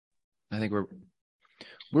I think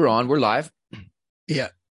we're on. We're live. Yeah.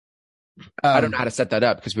 I don't know how to set that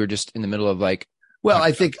up because we were just in the middle of like. Well,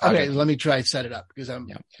 I think, okay, let me try to set it up because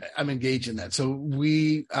I'm engaged in that. So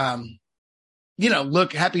we,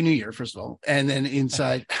 look, Happy New Year, first of all, and then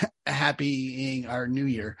inside happy our new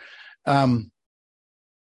year,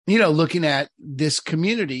 looking at this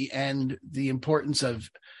community and the importance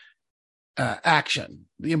of action,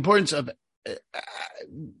 the importance of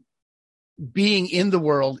being in the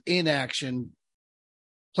world, in action,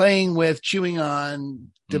 playing with, chewing on,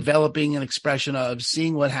 developing an expression of,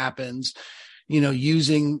 seeing what happens,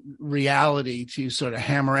 using reality to sort of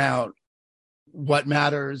hammer out what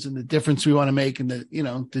matters and the difference we want to make and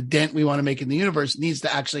the dent we want to make in the universe needs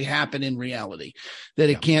to actually happen in reality. That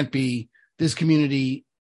it can't be, this community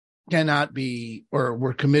cannot be, or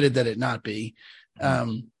we're committed that it not be,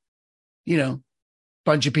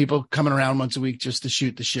 bunch of people coming around once a week just to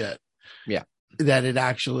shoot the shit. Yeah. That it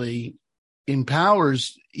actually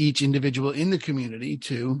empowers each individual in the community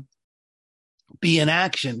to be in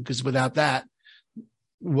action, because without that,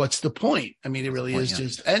 what's the point? I mean, it really is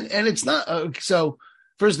just, and it's not. So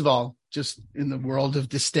first of all, just in the world of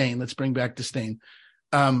disdain, let's bring back disdain.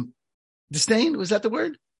 Disdain, was that the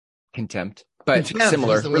word? Contempt, but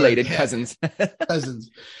similar, related, cousins. Cousins.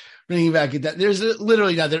 Bringing back that, there's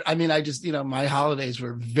literally nothing. I mean, I just, my holays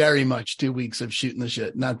were very much 2 weeks of shooting the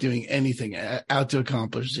shit, not doing anything, out to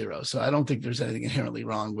accomplish zero. So I don't think there's anything inherently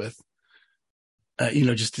wrong with,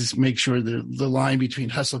 just to make sure the line between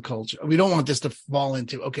hustle culture. We don't want this to fall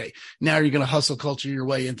into, okay, now you're going to hustle culture your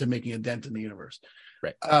way into making a dent in the universe.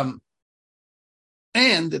 Right.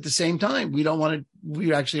 And at the same time,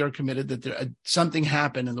 we actually are committed that something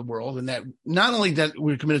happen in the world, and that not only that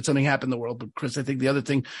we're committed something happen in the world, but Chris, I think the other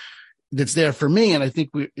thing that's there for me, and I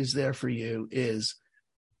think is there for you, is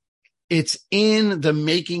it's in the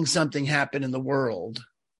making something happen in the world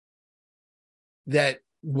that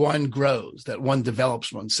one grows, that one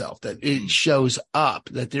develops oneself, that it shows up,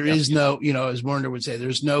 that there is no, as Werner would say,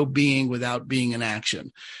 there's no being without being in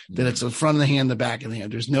action, that it's the front of the hand, the back of the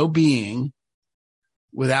hand. There's no being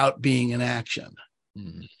without being in action.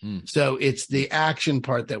 Mm-hmm. So it's the action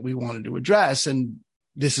part that we wanted to address. And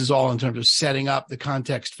this is all in terms of setting up the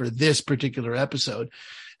context for this particular episode.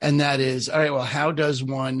 And that is, all right, well, how does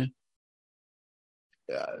one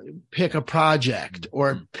pick a project,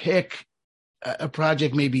 or pick a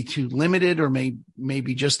project maybe too limited, or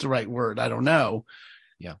maybe just the right word? I don't know.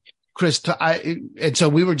 Yeah. Chris, and so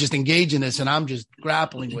we were just engaged in this, and I'm just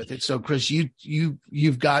grappling with it. So Chris,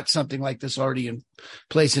 you've got something like this already in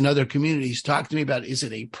place in other communities. Talk to me about, is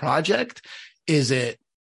it a project?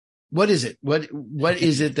 What is it? What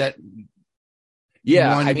is it that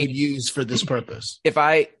one would use for this purpose? If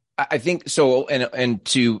I think so, and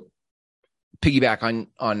to piggyback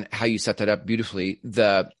on how you set that up beautifully,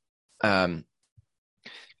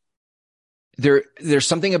 there's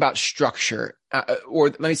something about structure, or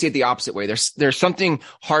let me say it the opposite way. There's something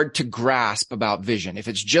hard to grasp about vision. If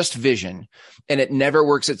it's just vision and it never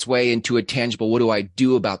works its way into a tangible, what do I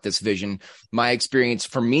do about this vision? My experience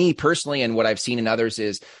for me personally, and what I've seen in others,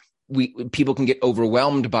 is people can get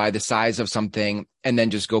overwhelmed by the size of something and then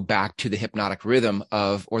just go back to the hypnotic rhythm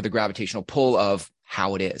or the gravitational pull of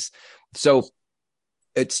how it is. So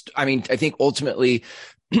I think ultimately,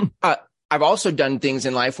 I've also done things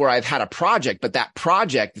in life where I've had a project, but that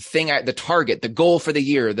project, the target, the goal for the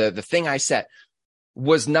year, the thing I set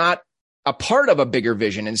was not a part of a bigger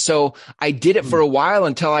vision. And so I did it for a while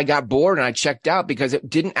until I got bored and I checked out, because it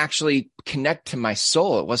didn't actually connect to my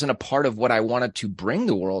soul. It wasn't a part of what I wanted to bring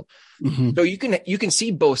the world. Mm-hmm. So you can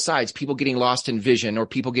see both sides, people getting lost in vision or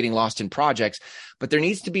people getting lost in projects, but there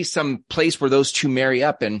needs to be some place where those two marry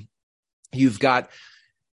up, and you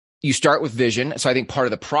start with vision. So I think part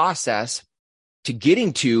of the process to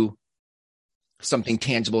getting to something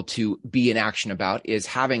tangible to be in action about is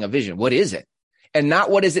having a vision. What is it? And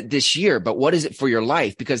not what is it this year, but what is it for your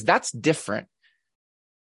life? Because that's different.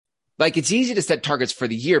 Like, it's easy to set targets for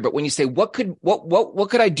the year, but when you say, what could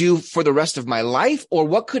I do for the rest of my life, or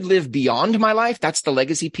what could live beyond my life? That's the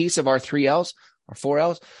legacy piece of our 3 L's or 4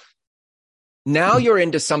 L's. Now you're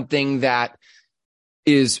into something that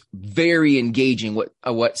is very engaging.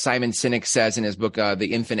 What Simon Sinek says in his book, The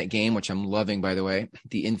Infinite Game, which I'm loving, by the way,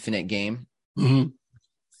 The Infinite Game. Mm-hmm.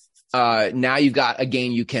 Now you've got a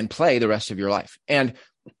game you can play the rest of your life. And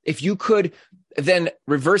if you could then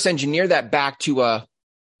reverse engineer that back to a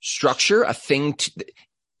structure, a thing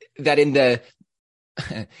that in the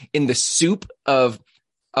soup of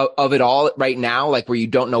it all right now, like where you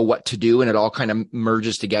don't know what to do and it all kind of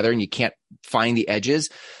merges together and you can't find the edges.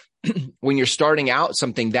 When you're starting out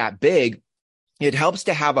something that big, it helps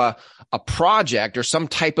to have a project or some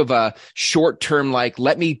type of a short-term, like,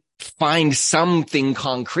 let me find something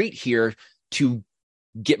concrete here to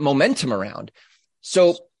get momentum around.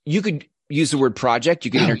 So you could use the word project.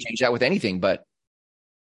 You could interchange that with anything, but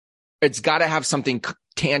it's got to have something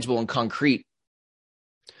tangible and concrete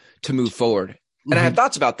to move forward. And I have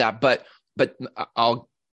thoughts about that, but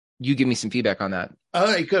you give me some feedback on that. All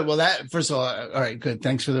right, good. Well, first of all right, good.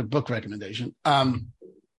 Thanks for the book recommendation.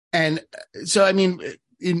 And so, I mean,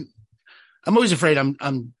 I'm always afraid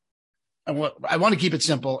I want to keep it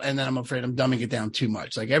simple, and then I'm afraid I'm dumbing it down too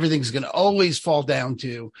much. Like, everything's going to always fall down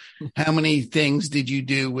to how many things did you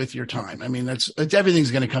do with your time? I mean,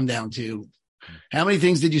 everything's going to come down to how many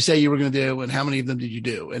things did you say you were going to do, and how many of them did you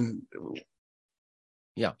do? And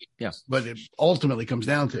yeah. But it ultimately comes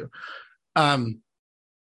down to,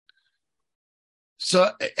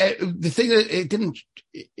 so the thing that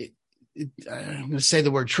I'm going to say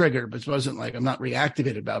the word trigger, but it wasn't like I'm not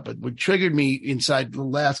reactivated about, but what triggered me inside the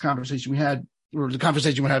last conversation we had, or the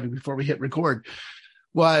conversation we're having before we hit record,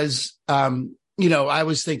 was, I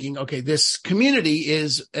was thinking, okay, this community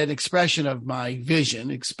is an expression of my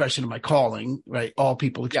vision, expression of my calling, right? All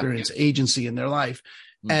people experience agency in their life.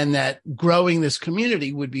 And that growing this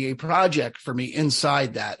community would be a project for me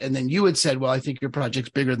inside that. And then you had said, well, I think your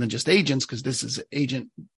project's bigger than just agents, because this is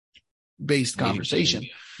agent-based conversation.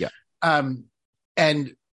 Yeah.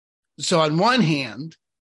 And so on one hand,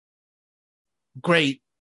 great,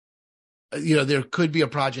 there could be a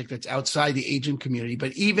project that's outside the agent community,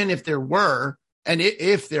 but even if there were, and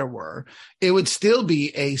if there were, it would still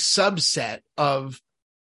be a subset of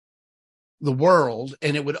the world,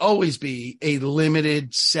 and it would always be a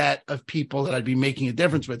limited set of people that I'd be making a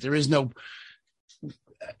difference with. There is no,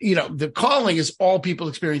 the calling is all people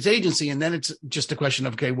experience agency. And then it's just a question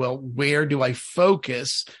of, okay, well, where do I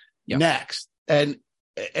focus next? And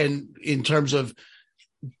in terms of,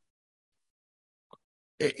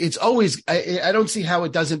 it's always, I don't see how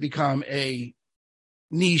it doesn't become a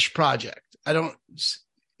niche project.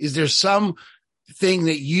 Is there some thing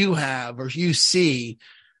that you have or you see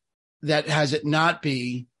that has it not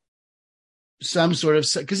be some sort of,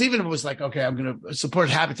 because even if it was like, okay, I'm going to support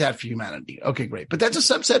Habitat for Humanity. Okay, great. But that's a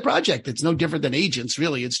subset project. It's no different than agents,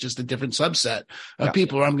 really. It's just a different subset of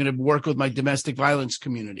people. Or I'm going to work with my domestic violence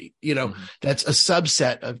community. That's a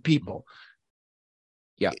subset of people.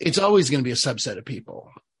 Yeah. It's always going to be a subset of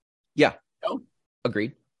people. Yeah.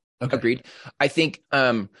 Agreed. Okay. Agreed. I think,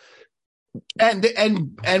 and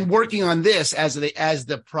working on this as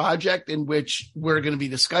the project in which we're going to be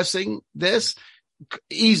discussing this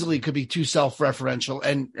easily could be too self-referential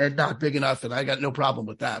and not big enough. And I got no problem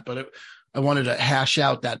with that, but I wanted to hash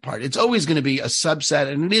out that part. It's always going to be a subset,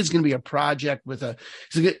 and it is going to be a project with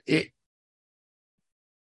is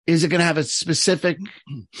it going to have a specific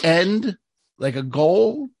end, like a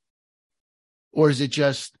goal, or is it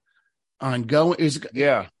just ongoing?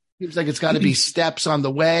 Seems like it's got to be steps on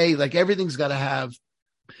the way. Like, everything's got to have.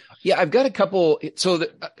 Yeah, I've got a couple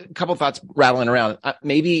thoughts rattling around.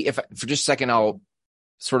 Maybe if for just a second, I'll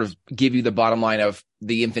sort of give you the bottom line of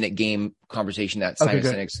the infinite game conversation that Simon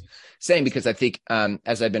Sinek's saying, because I think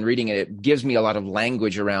as I've been reading it, it gives me a lot of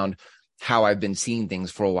language around how I've been seeing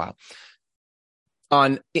things for a while.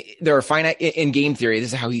 There are finite in game theory.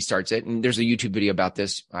 This is how he starts it. And there's a YouTube video about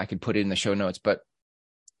this. I could put it in the show notes, but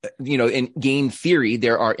in game theory,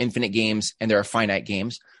 there are infinite games and there are finite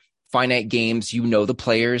games. Finite games, the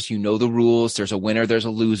players, the rules. There's a winner, there's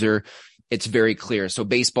a loser. It's very clear. So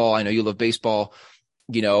baseball, I know you love baseball.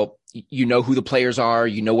 You know who the players are.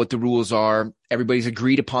 You know what the rules are. Everybody's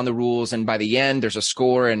agreed upon the rules. And by the end, there's a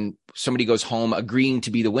score, and somebody goes home agreeing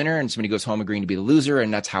to be the winner, and somebody goes home agreeing to be the loser.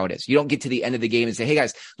 And that's how it is. You don't get to the end of the game and say, hey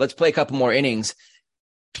guys, let's play a couple more innings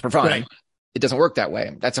for fun. Right. It doesn't work that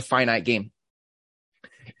way. That's a finite game.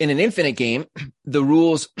 In an infinite game, the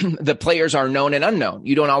rules, the players are known and unknown.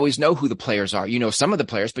 You don't always know who the players are. You know some of the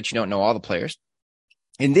players, but you don't know all the players.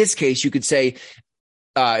 In this case, you could say,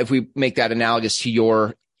 if we make that analogous to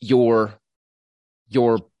your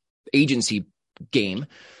agency game,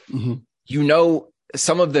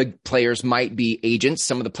 some of the players might be agents.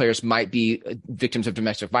 Some of the players might be victims of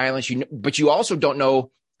domestic violence, but you also don't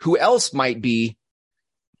know who else might be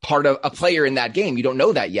part of a player in that game. You don't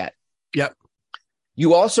know that yet. Yep.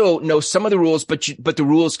 You also know some of the rules, but the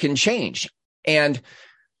rules can change, and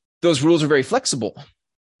those rules are very flexible.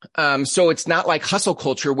 So it's not like hustle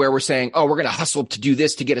culture where we're saying, oh, we're going to hustle to do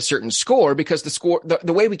this to get a certain score, because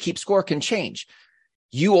the way we keep score can change.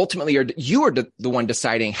 You ultimately are the one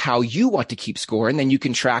deciding how you want to keep score, and then you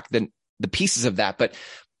can track the pieces of that.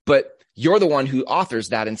 But you're the one who authors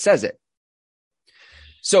that and says it.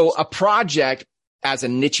 So a project as a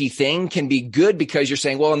niche-y thing can be good because you're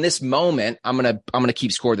saying, well, in this moment, I'm going to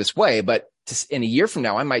keep score this way, but in a year from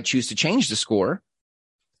now, I might choose to change the score.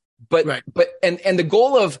 But, right. And the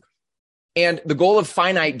goal of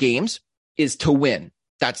finite games is to win.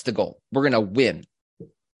 That's the goal. We're going to win.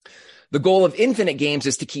 The goal of infinite games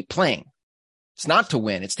is to keep playing. It's not to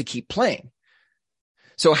win. It's to keep playing.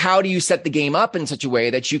 So how do you set the game up in such a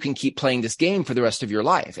way that you can keep playing this game for the rest of your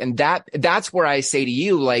life? And that's where I say to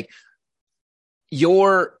you, like,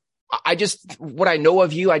 what I know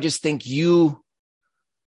of you, I just think the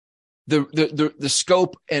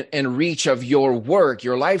scope and reach of your work,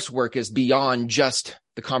 your life's work, is beyond just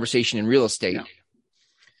the conversation in real estate. Yeah.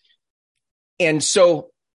 And so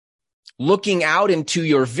looking out into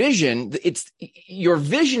your vision, your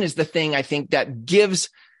vision is the thing I think that gives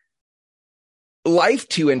life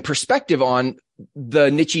to and perspective on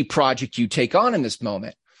the niche project you take on in this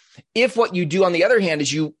moment. If what you do, on the other hand,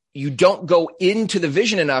 is you don't go into the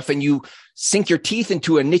vision enough and you sink your teeth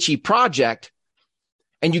into a niche project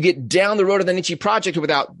and you get down the road of the niche project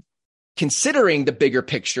without considering the bigger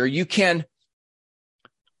picture,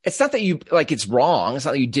 it's not that you like, it's wrong. It's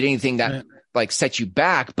not that you did anything that like set you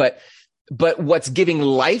back, but what's giving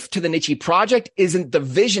life to the niche project isn't the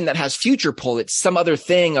vision that has future pull. It's some other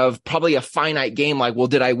thing of probably a finite game. Like, well,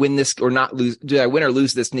 did I win this or not lose? Did I win or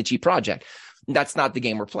lose this niche project? That's not the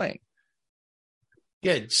game we're playing.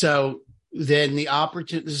 Good. So then the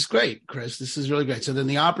opportunity, this is great, Chris. This is really great. So then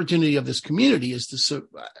the opportunity of this community is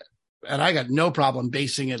and I got no problem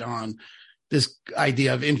basing it on this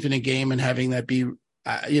idea of infinite game and having that be,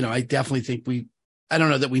 I definitely think I don't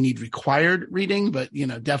know that we need required reading, but,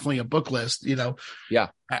 definitely a book list, Yeah.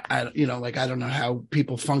 I don't know how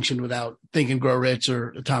people function without Think and Grow Rich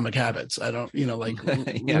or Atomic Habits. I don't,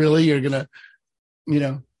 yeah. Really, you're going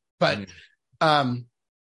to, but,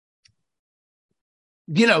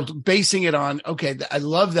 basing it on, okay, I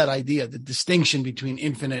love that idea, the distinction between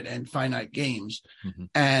infinite and finite games,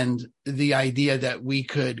 and the idea that we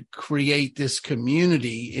could create this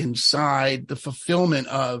community inside the fulfillment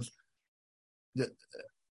of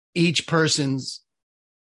each person's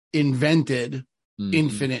invented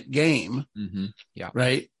infinite game. Yeah.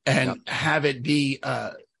 Right. And have it be,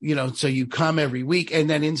 so you come every week, and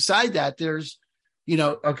then inside that there's,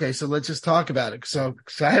 okay, so let's just talk about it. So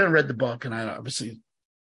I haven't read the book, and I obviously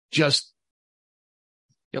just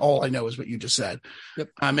all I know is what you just said.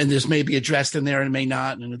 And this may be addressed in there and it may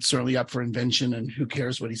not, and it's certainly up for invention, and who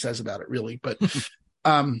cares what he says about it really. But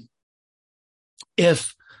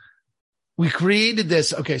if we created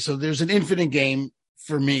this, okay, so there's an infinite game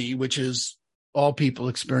for me, which is all people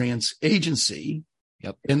experience agency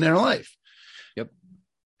in their life.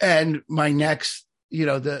 And my next,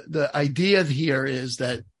 the idea here is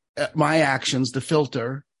that my actions, the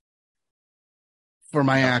filter for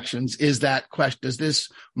my actions is that question: does this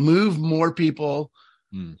move more people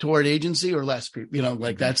toward agency or less people?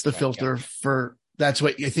 That's the filter for, that's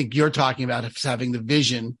what I think you're talking about, is having the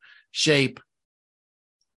vision shape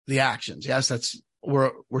the actions. Yes, that's,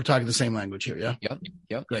 we're talking the same language here. Yeah.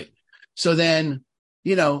 Yep. Great. So then,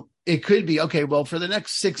 it could be, okay, well, for the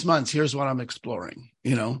next 6 months, here's what I'm exploring,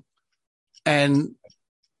 and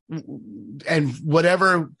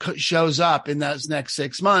whatever shows up in those next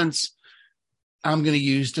 6 months, I'm going to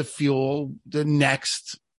use to fuel the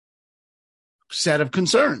next set of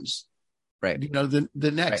concerns. Right.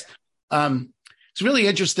 The next, it's really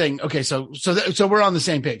interesting. Okay. So we're on the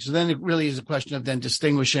same page. So then it really is a question of then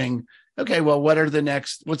distinguishing, okay, well, what's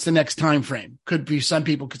the next time frame? Could be, some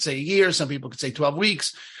people could say a year. Some people could say 12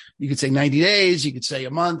 weeks. You could say 90 days. You could say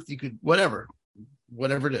a month. You could, whatever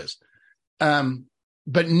it is.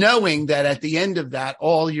 But knowing that at the end of that,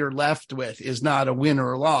 all you're left with is not a win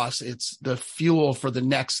or a loss. It's the fuel for the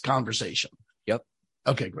next conversation. Yep.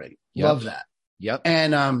 Okay, great. Yep. Love that. Yep.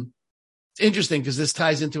 And it's interesting because this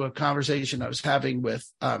ties into a conversation I was having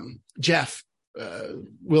with Jeff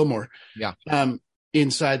Wilmore. Yeah.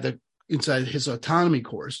 Inside his autonomy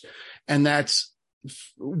course. And that's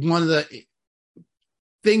one of the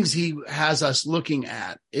things he has us looking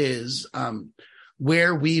at is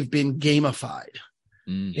where we've been gamified.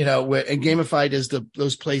 And gamified is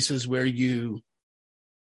those places where you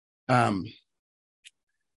have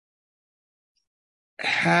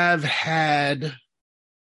had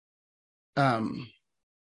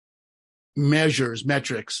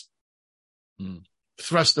metrics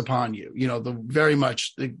thrust upon you, very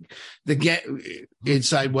much the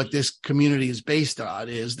inside what this community is based on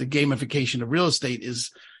is the gamification of real estate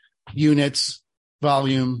is units,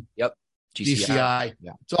 volume, GCI.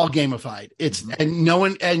 Yeah. It's all gamified. It's and no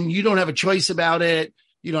one, and you don't have a choice about it.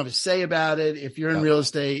 You don't have a say about it. If you're in real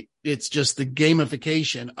estate, it's just the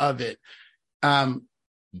gamification of it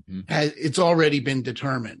it's already been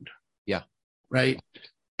determined. Yeah. Right.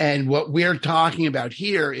 And what we're talking about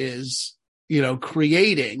here is,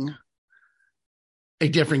 creating a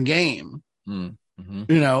different game,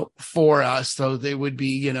 for us. So they would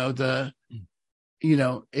be, it's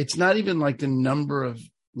not even like the number of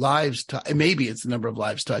lives, maybe it's the number of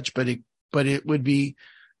lives touched, but it would be,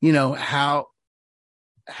 how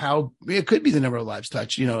it could be the number of lives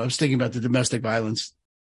touched. I was thinking about the domestic violence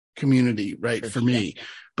community, right? For me,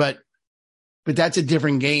 but that's a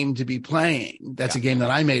different game to be playing. That's a game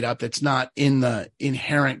that I made up. That's not in the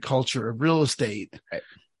inherent culture of real estate. Right.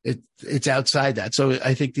 It's outside that. So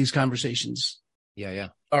I think these conversations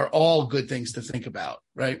are all good things to think about.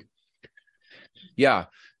 Right. Yeah.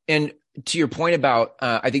 And to your point about,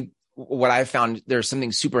 I think what I've found, there's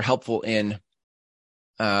something super helpful in,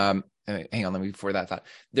 hang on, let me, before that thought,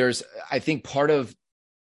 I think part of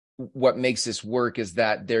what makes this work is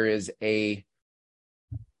that there is in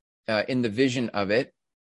the vision of it,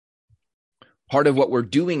 part of what we're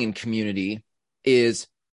doing in community is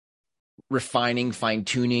refining,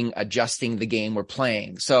 fine-tuning, adjusting the game we're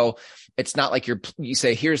playing. So it's not like you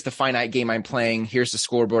say, here's the finite game I'm playing, here's the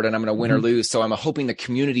scoreboard, and I'm going to win or lose. So I'm hoping the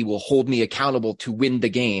community will hold me accountable to win the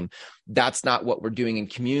game. That's not what we're doing in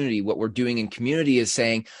community. What we're doing in community is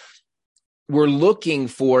saying, we're looking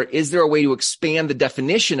for, is there a way to expand the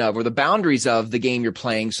definition of or the boundaries of the game you're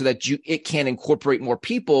playing so that it can incorporate more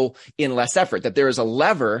people in less effort, that there is a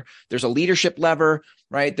lever, there's a leadership lever,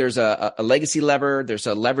 right? There's a legacy lever, there's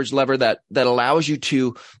a leverage lever that allows you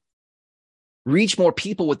to reach more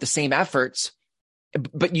people with the same efforts.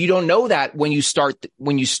 But you don't know that when you start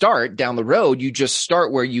down the road, you just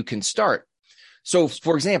start where you can start. So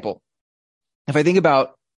for example, if I think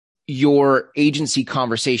about your agency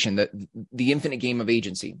conversation, the infinite game of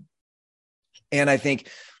agency. And I think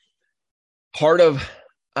part of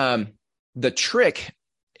the trick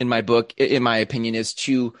in my book, in my opinion, is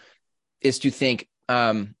to think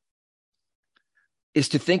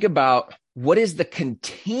about what is the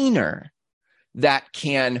container that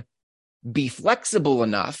can be flexible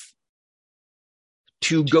enough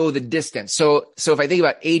to go the distance. So if I think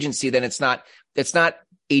about agency, then it's not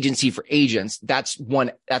agency for agents. That's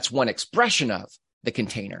one expression of the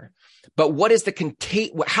container. But what is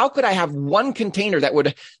how could I have one container that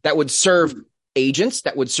would serve agents,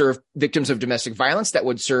 that would serve victims of domestic violence, that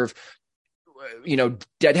would serve,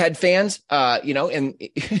 Deadhead fans, and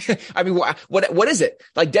I mean, what is it?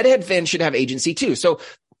 Like Deadhead fans should have agency too. So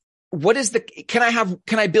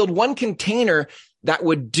can I build one container that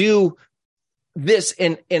would do this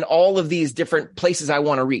in all of these different places I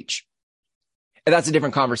want to reach? And that's a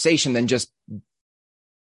different conversation than just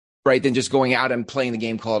going out and playing the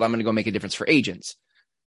game called, I'm going to go make a difference for agents.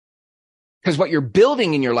 Because what you're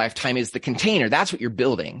building in your lifetime is the container. That's what you're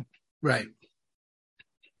building. Right.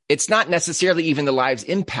 It's not necessarily even the lives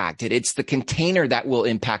impacted. It's the container that will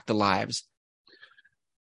impact the lives.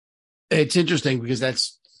 It's interesting because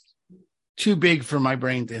that's too big for my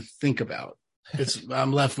brain to think about.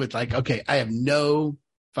 I'm left with okay, I have no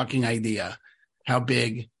fucking idea how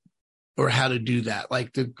big or how to do that.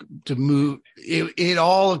 Like to move, it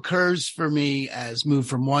all occurs for me as move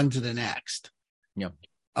from one to the next. Yeah.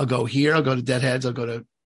 I'll go here. I'll go to Deadheads. I'll go to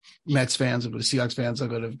Mets fans. I'll go to Seahawks fans. I'll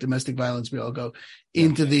go to domestic violence. I'll go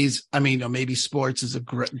into these. I mean, maybe sports is a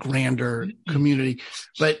grander community,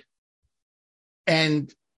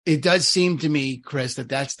 and it does seem to me, Chris,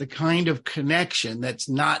 that's the kind of connection that's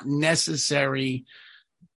not necessary.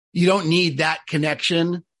 You don't need that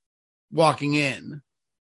connection walking in.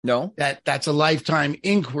 No, that's a lifetime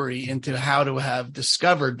inquiry into how to have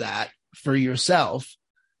discovered that for yourself.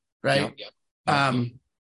 Right. Yeah.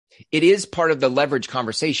 It is part of the leverage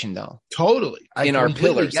conversation though. Totally. In our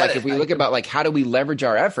pillars. Like if we look about how do we leverage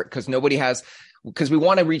our effort? Because we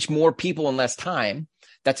want to reach more people in less time.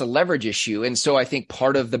 That's a leverage issue. And so I think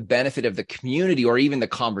part of the benefit of the community or even the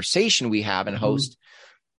conversation we have and host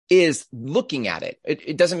is looking at it.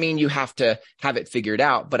 It doesn't mean you have to have it figured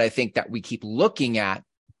out, but I think that we keep looking at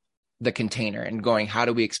the container and going, how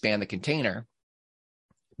do we expand the container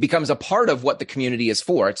becomes a part of what the community is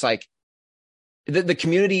for. It's like the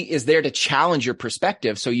community is there to challenge your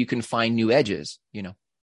perspective so you can find new edges,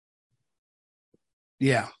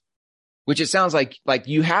 Yeah. Which it sounds like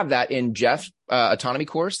you have that in Jeff's autonomy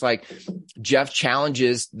course. Like Jeff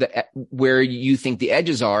challenges where you think the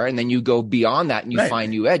edges are, and then you go beyond that and you find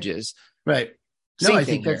new edges. Right. No, I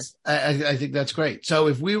think that's great. So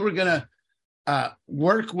if we were going to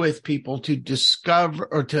work with people to discover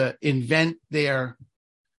or to invent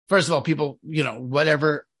first of all, people,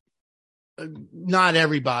 whatever, not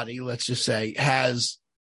everybody, let's just say, has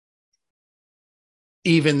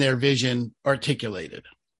even their vision articulated.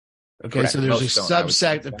 Okay. Correct. So there's Most a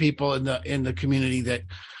subset of people in the community that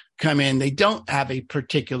come in, they don't have a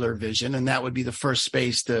particular vision. And that would be the first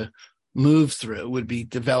space to move through, would be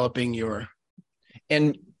developing your.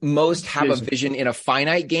 And most have a vision in a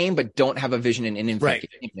finite game, but don't have a vision in an infinite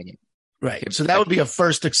game. Right. So that would be a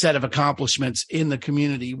first set of accomplishments in the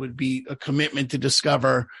community, would be a commitment to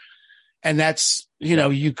discover. And that's,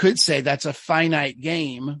 you could say that's a finite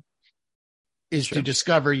game, is to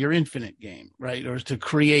discover your infinite game, right? Or to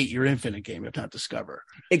create your infinite game, if not discover.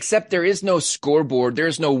 Except there is no scoreboard.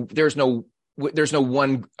 There's no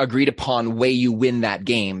one agreed upon way you win that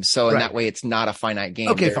game. So in that way, it's not a finite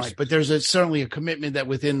game. Okay, fine. But there's certainly a commitment that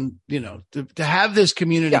within, to have this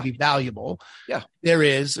community be valuable. Yeah. There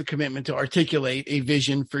is a commitment to articulate a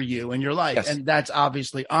vision for you and your life. Yes. And that's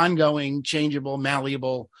obviously ongoing, changeable,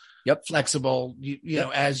 malleable, flexible,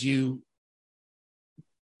 as you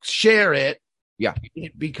share it,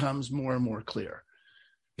 it becomes more and more clear.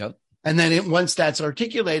 Yep. And then once that's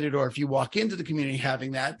articulated, or if you walk into the community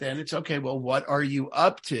having that, then it's okay. Well, what are you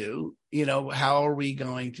up to? How are we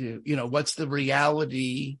going to, what's the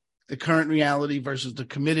reality, the current reality versus the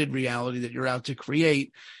committed reality that you're out to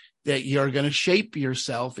create, that you're going to shape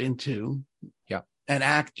yourself into and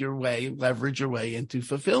act your way, leverage your way into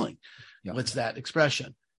fulfilling. What's that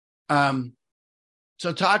expression?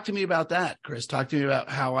 So talk to me about that, Chris. Talk to me about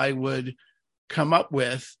how I would come up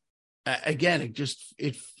with, again,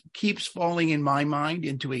 it keeps falling in my mind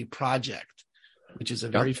into a project, which is a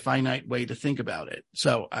very finite way to think about it.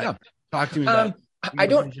 So talk to me about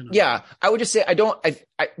I would just say,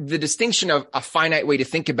 the distinction of a finite way to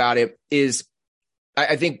think about it is,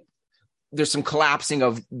 I think there's some collapsing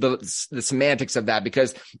of the semantics of that,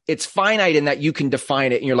 because it's finite in that you can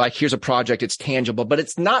define it and you're like, here's a project, it's tangible, but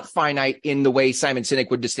it's not finite in the way Simon Sinek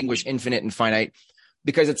would distinguish infinite and finite,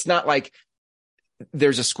 because it's not like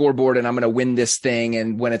there's a scoreboard and I'm going to win this thing,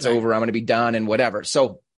 and when it's over, I'm going to be done and whatever.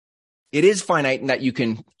 So it is finite in that you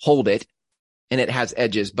can hold it and it has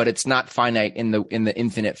edges, but it's not finite in the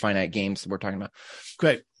infinite finite games that we're talking about.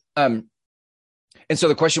 Great. And so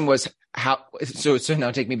the question was so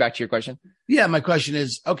now take me back to your question. Yeah. My question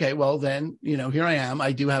is, okay, well then, here I am.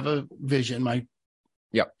 I do have a vision, my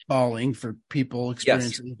calling for people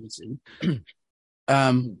experiencing agency.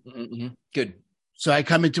 Good. So I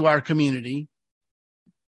come into our community.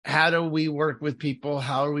 How do we work with people?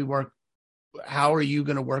 How are you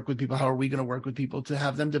going to work with people? How are we going to work with people to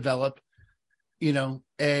have them develop,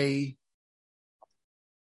 a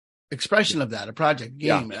expression of that, a project,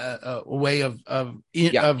 game, a way of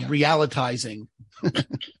realitizing.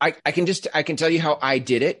 I can tell you how I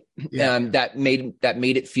did it. That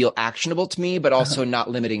made it feel actionable to me, but also not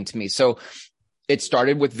limiting to me. So it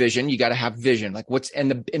started with vision. You got to have vision, like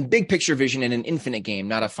in big picture vision in an infinite game,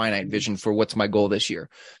 not a finite vision for what's my goal this year,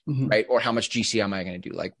 right? Or how much GC am I going to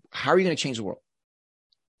do? Like, how are you going to change the world?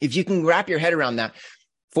 If you can wrap your head around that,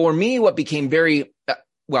 for me, what became very,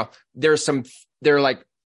 there are like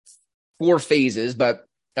 4 phases, but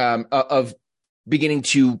of beginning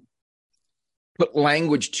to put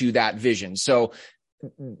language to that vision. So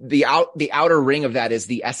the outer ring of that is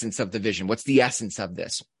the essence of the vision. What's the essence of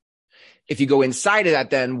this? If you go inside of that,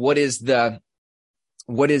 then what is the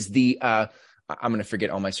I'm going to forget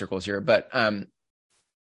all my circles here, but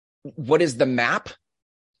what is the map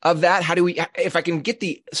of that? How do we, if I can get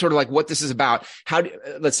the sort of like what this is about,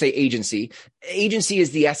 let's say agency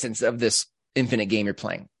is the essence of this infinite game you're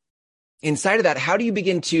playing. Inside of that, how do you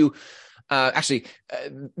begin to,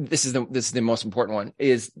 this is the most important one,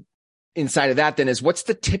 is inside of that then is what's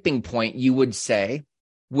the tipping point you would say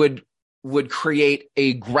would create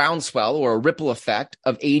a groundswell or a ripple effect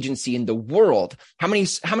of agency in the world? How many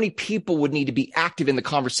people would need to be active in the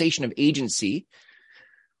conversation of agency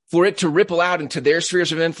for it to ripple out into their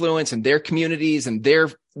spheres of influence and their communities and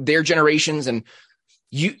their generations? And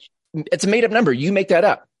it's a made up number. You make that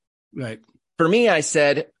up. Right. For me, I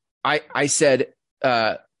said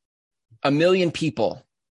 1 million people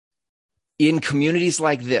in communities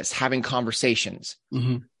like this having conversations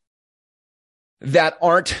that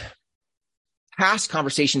aren't past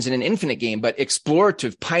conversations in an infinite game, but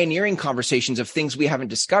explorative, pioneering conversations of things we haven't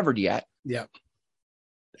discovered yet. Yeah.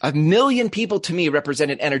 1 million people to me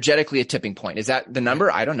represented energetically a tipping point. Is that the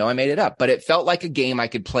number? I don't know. I made it up, but it felt like a game I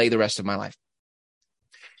could play the rest of my life.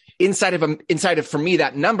 Inside of, for me,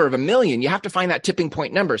 that number of 1 million, you have to find that tipping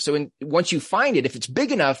point number. So once you find it, if it's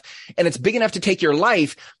big enough and it's big enough to take your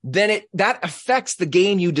life, then that affects the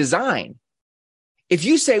game you design. If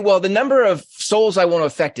you say, well, the number of souls I want to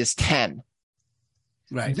affect is 10,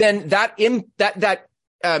 right, then that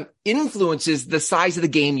influences the size of the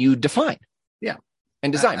game you define. Yeah.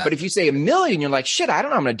 and design. But if you say 1 million, you're like, shit, I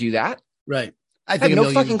don't know how I'm going to do that. Right. I have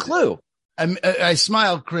no fucking clue. I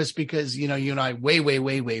smile, Chris, because, you and I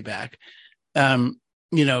way back, the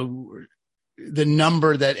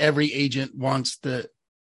number that every agent wants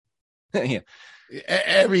Yeah.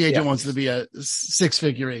 Every agent wants to be a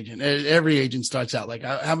 6-figure agent. Every agent starts out like,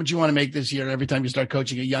 how much you want to make this year? Every time you start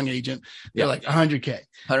coaching a young agent, they're like 100K.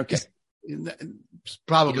 100K. It's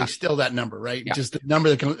probably still that number, right? Yeah. Just the number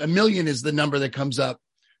that comes, 1 million is the number that comes up,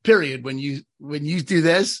 period. When you do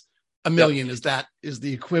this, 1 million is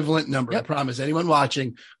the equivalent number. I promise anyone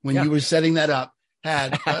watching, when you were setting that up,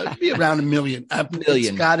 had be around 1 million.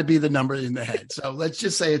 It's got to be the number in the head. So let's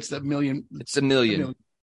just say it's 1 million. It's 1 million.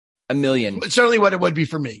 1 million. But certainly what it would be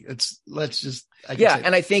for me.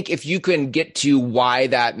 And I think if you can get to why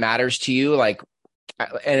that matters to you, like,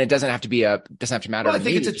 and it doesn't have to matter. Well, I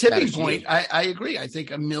think it's a tipping point. I agree. I think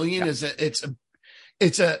 1 million first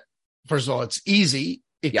of all, it's easy.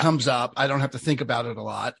 It comes up. I don't have to think about it a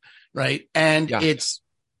lot. Right. And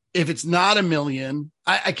if it's not 1 million,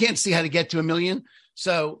 I can't see how to get to 1 million.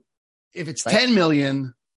 So if it's 10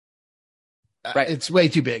 million, it's way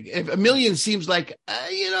too big. If 1 million seems like,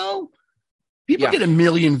 people get 1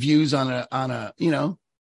 million views on a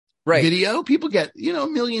video. People get,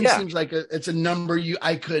 1 million seems like it's a number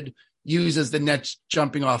I could use as the next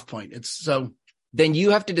jumping off point. Then you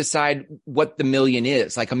have to decide what the million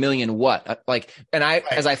is, like 1 million what?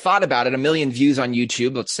 As I thought about it, 1 million views on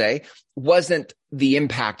YouTube, let's say, wasn't the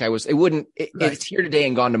impact it's here today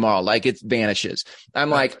and gone tomorrow. Like it vanishes. I'm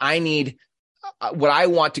like, I need, what I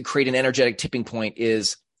want to create an energetic tipping point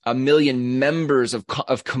is 1 million members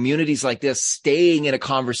of communities like this staying in a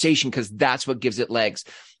conversation, because that's what gives it legs.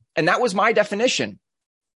 And that was my definition.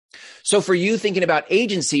 So for you thinking about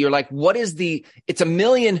agency, you're like, it's 1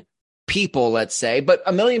 million people, let's say, but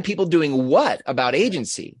 1 million people doing what about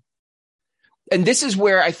agency? And this is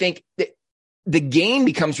where I think the game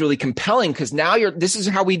becomes really compelling, because now this is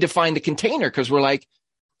how we define the container. Because we're like,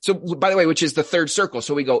 so by the way, which is the third circle.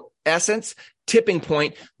 So we go essence, tipping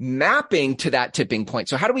point, mapping to that tipping point.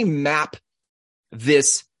 So how do we map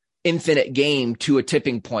this infinite game to a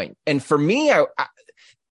tipping point? And for me, I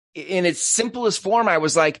in its simplest form, I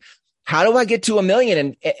was like, how do I get to 1 million?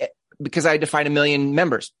 And because I defined 1 million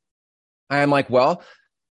members, I'm like, well,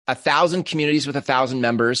 1,000 communities with 1,000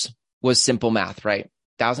 members was simple math, right?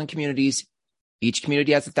 1,000 communities, each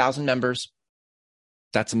community has 1,000 members.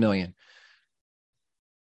 That's 1 million.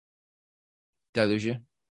 Did I lose you?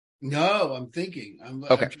 No, I'm thinking. I'm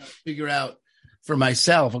trying to figure out for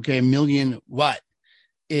myself. Okay, 1 million what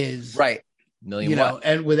is right? 1 million what?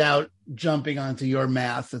 And without jumping onto your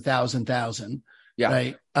math, 1,000,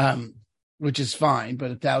 right? Which is fine, but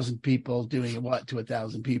 1,000 people doing what to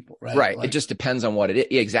 1,000 people, right? Right. It just depends on what it is.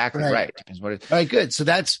 Yeah, exactly. Right. Depends what it is. All right, good. So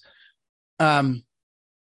that's, I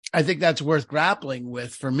think that's worth grappling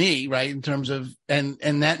with for me, right? In terms of, and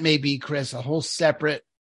that may be, Chris, a whole separate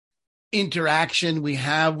interaction we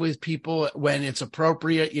have with people when it's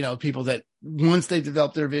appropriate, people that once they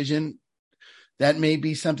develop their vision, that may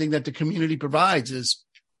be something that the community provides is,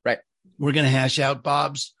 right. We're going to hash out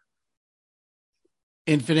Bob's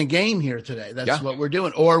infinite game here today. That's what we're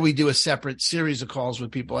doing. Or we do a separate series of calls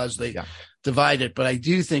with people as they divide it. But I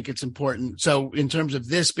do think it's important. So in terms of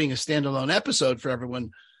this being a standalone episode for everyone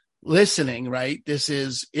listening, right? This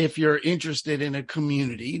is, if you're interested in a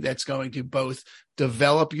community that's going to both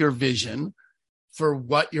develop your vision for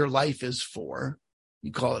what your life is for.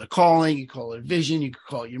 You call it a calling, you call it a vision, you could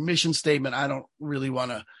call it your mission statement. I don't really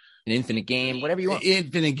want to. An infinite game, whatever you want.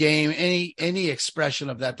 Infinite game, any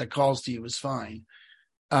expression of that calls to you is fine.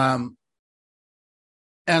 And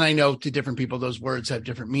I know to different people, those words have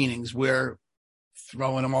different meanings. We're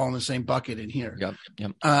throwing them all in the same bucket in here.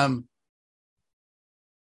 Yep.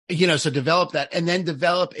 So develop that, and then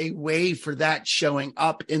develop a way for that showing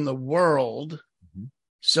up in the world,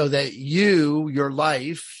 so that your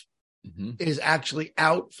life is actually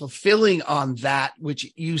out fulfilling on that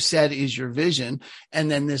which you said is your vision. And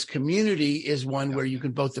then this community is one where you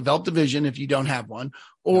can both develop the vision if you don't have one,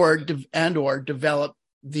 or develop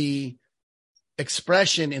the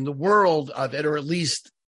expression in the world of it, or at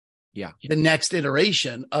least the next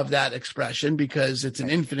iteration of that expression, because it's an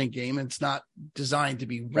infinite game. It's not designed to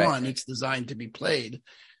be won. It's designed to be played.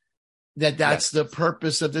 That's the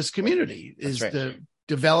purpose of this community, is to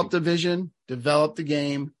develop the vision, develop the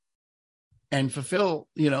game, and fulfill,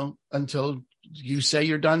 until you say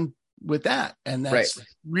you're done with that. And that's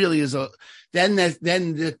really is then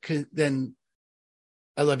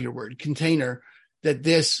I love your word, container, that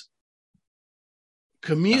this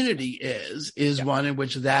community is one in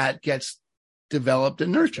which that gets developed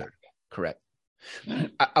and nurtured. Correct.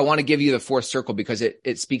 I want to give you the fourth circle because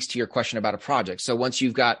it speaks to your question about a project. So once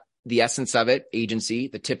you've got the essence of it, agency,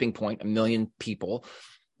 the tipping point, 1 million people,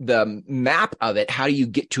 the map of it, how do you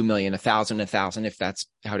get to 1 million, 1,000, if that's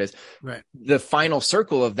how it is? Right. The final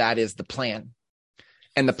circle of that is the plan.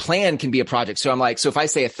 And the plan can be a project. So I'm like, so if I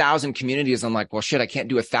say 1,000 communities, I'm like, well, shit, I can't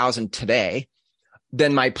do 1,000 today.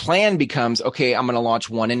 Then my plan becomes, okay, I'm going to launch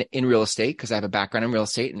one in real estate because I have a background in real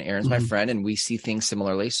estate and Aaron's my friend and we see things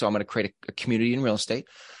similarly. So I'm going to create a community in real estate.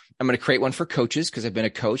 I'm going to create one for coaches because I've been a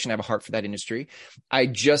coach and I have a heart for that industry. I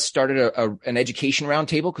just started an education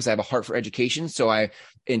roundtable because I have a heart for education. So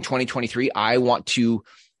in 2023, I want to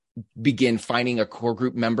begin finding a core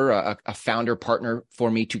group member, a founder partner for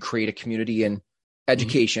me to create a community in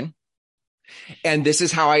education. And this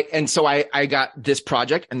is how I got this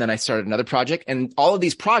project and then I started another project, and all of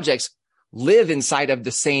these projects live inside of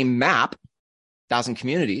the same map, 1,000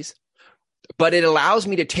 communities, but it allows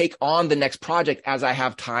me to take on the next project as I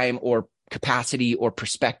have time or capacity or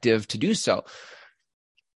perspective to do so.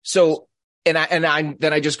 So, then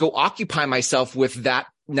I just go occupy myself with that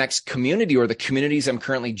next community or the communities I'm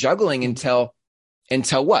currently juggling until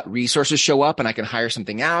what? Resources show up and I can hire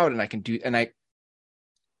something out and I can do,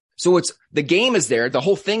 so the game is there. The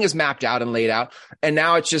whole thing is mapped out and laid out. And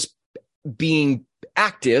now it's just being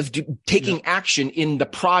active, taking action in the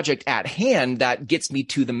project at hand that gets me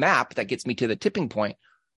to the map, that gets me to the tipping point.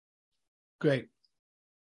 Great.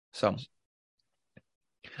 So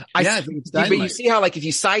I think it's but you see how, like, if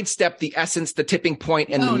you sidestep the essence, the tipping point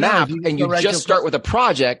and the map, and you just start with a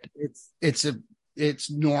project,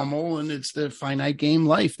 it's normal and it's the finite game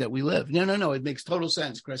life that we live. No. It makes total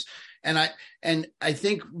sense, Chris. And I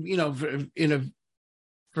think,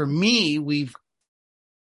 for me, we've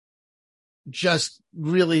just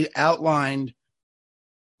really outlined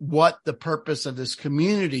what the purpose of this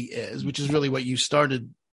community is, which is really what you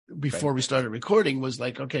started before we started recording, was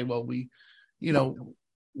like, okay, well, we,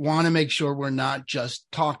 want to make sure we're not just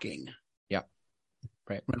talking. Yeah.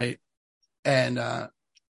 Right. And,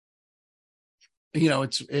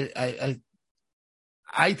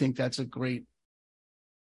 I think that's a great,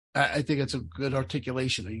 I think it's a good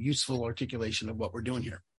articulation, a useful articulation of what we're doing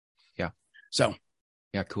here. Yeah. So.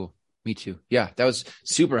 Yeah. Cool. Me too. Yeah. That was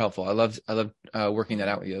super helpful. I loved working that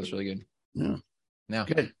out with you. That was really good. Yeah.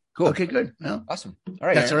 Good. Cool. Okay, good. Well, awesome. All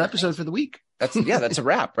right. That's our episode for the week. That's a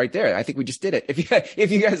wrap right there. I think we just did it. If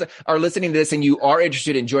you guys are listening to this and you are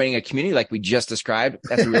interested in joining a community like we just described,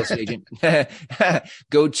 that's a real estate agent.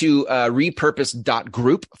 Go to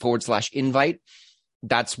repurpose.group/invite.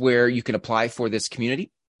 That's where you can apply for this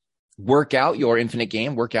community, work out your infinite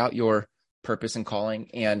game, work out your purpose and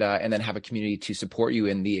calling, and then have a community to support you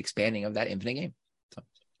in the expanding of that infinite game. So,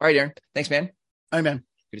 all right, Aaron. Thanks, man. All right, man.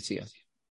 Good to see you.